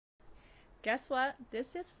Guess what?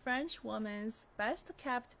 This is French woman's best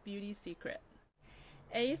kept beauty secret.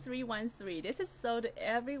 A313. This is sold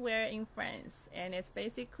everywhere in France, and it's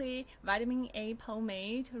basically vitamin A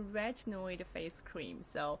pomade retinoid face cream.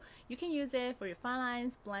 So you can use it for your fine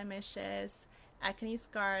lines, blemishes, acne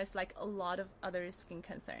scars, like a lot of other skin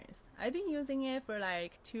concerns. I've been using it for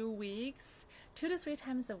like 2 weeks, 2 to 3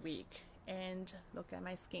 times a week, and look at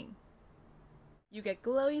my skin. You get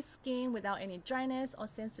glowy skin without any dryness or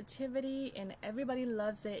sensitivity, and everybody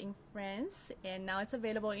loves it in France. And now it's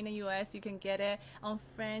available in the US. You can get it on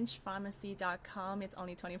frenchpharmacy.com. It's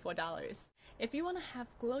only $24. If you want to have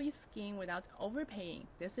glowy skin without overpaying,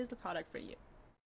 this is the product for you.